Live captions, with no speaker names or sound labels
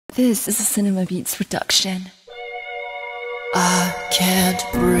This is a Cinema Beats production. I can't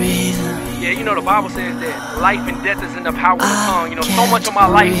breathe. Yeah, you know the Bible says that life and death is in the power of the tongue. You know, so much of my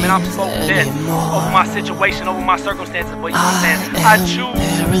life, man, I've spoken death over my situation, over my circumstances. But you know what I'm saying? I choose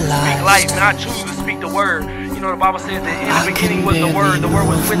to speak life, and I choose to speak the word. You know, the Bible says that in the beginning was the word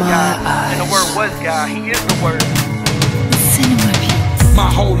was with God, and the word was God. He is the word. Cinema Beats. My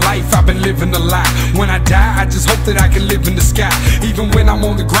whole life I've been living a lie. When I die, I just hope that I can live in the sky. Even when I'm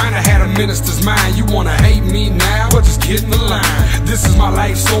on the grind, I had a minister's mind. You wanna hate me now? Well, just get in the line. This is my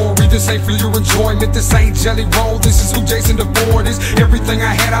life story. This ain't for your enjoyment. This ain't Jelly Roll. This is who Jason DeVore is. Everything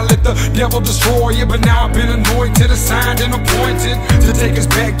I had, I let the devil destroy it. But now I've been anointed, assigned, and appointed to take us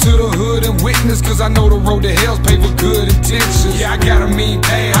back to the hood and witness. Cause I know the road to hell's paved with good intentions. Yeah, I got a mean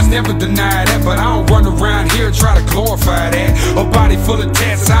past, I never deny that. But I don't run around here and try to glorify that. A body full of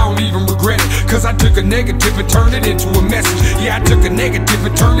tats, I don't even regret it. Cause I took a negative and turned it into a message. Yeah, I took a negative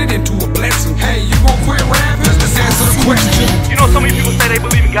and turned it into a blessing. Hey, you gon' quit rapping? Just answer the question. You know, so many people say they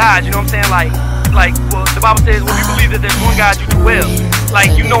believe in God, you know what I'm saying? Like, well, the Bible says, when you believe that there's one God, you do well.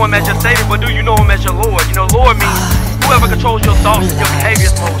 Like, you know him as your Savior, but do you know him as your Lord? You know, Lord means whoever controls your thoughts and your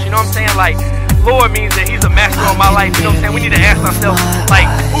behaviors most. You know what I'm saying? Like, Lord means that he's a master of my life. You know what I'm saying? We need to ask ourselves, like,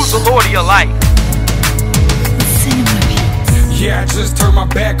 who's the Lord of your life? Yeah, I just turned my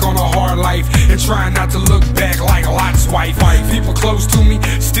back on a hard life and trying not to look back like Lot's wife. People close to me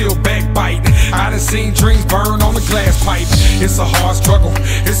still backbiting. I done seen dreams burn on the glass pipe. It's a hard struggle,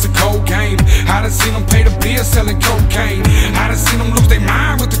 it's a cold game. I done seen them pay the bill selling cocaine. I done seen them lose their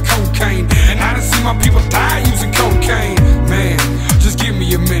mind with the cocaine. And I done seen my people die using cocaine. Man, just give me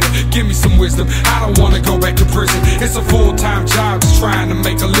a minute, give me some wisdom. I don't wanna go back to prison. It's a full-time job, just trying to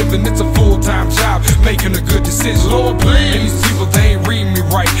make a living. It's a full-time job, making a good decision. Lord, please. People, they ain't reading me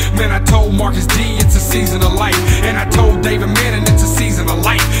right. Man, I told Marcus D it's a season of life. And I told David Manning it's a season of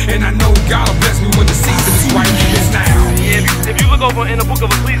life. And I know God will bless me when the season is right. It's now. Yeah, if you look over in the book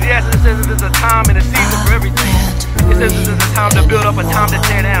of Ecclesiastes, it says there's a time and a season for everything. It says there's a time to build up, a time to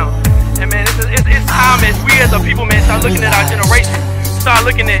tear down. And man, it's time as we as a people, man, start looking at our generation. Start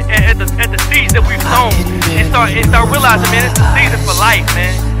looking at the seeds that we've sown. And start realizing, man, it's the season for life,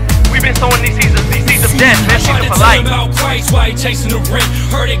 man. We've been sowing these seeds of death, man, season for life. About Christ while he chasing the rent.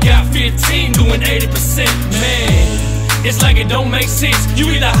 Heard it got 15 doing 80%. Man, it's like it don't make sense. You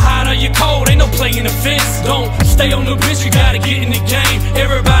either hot or you cold, ain't no playing the fence. Don't stay on the bench, you gotta get in the game.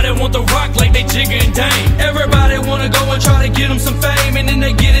 Everybody want the rock like they Jigga and Dame. Everybody wanna go and try to get them some fame. And then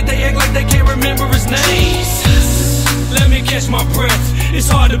they get it, they act like they can't remember his name. Let me catch my breath. It's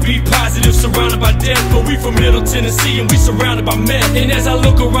hard to be positive, surrounded by death. But we from Middle Tennessee and we surrounded by meth. And as I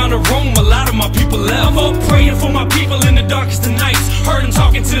look around the room, a lot of my people left. I'm up praying for my people in the darkest of nights. Heard him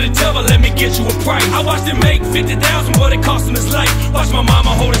talking to the devil, let me get you a price. I watched him make 50,000, but it cost him his life. Watch my mama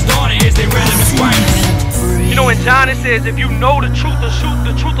hold his daughter as they read him his rights. You know, in John it says, if you know the truth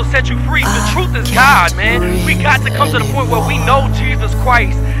will set you free. The truth is God, man. We got to come to the point where we know Jesus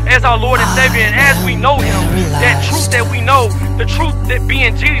Christ as our Lord and Savior. And as we know him, that truth that we know, the truth that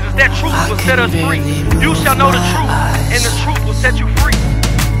being Jesus, that truth will set us free. You shall know the truth, and the truth will set you free.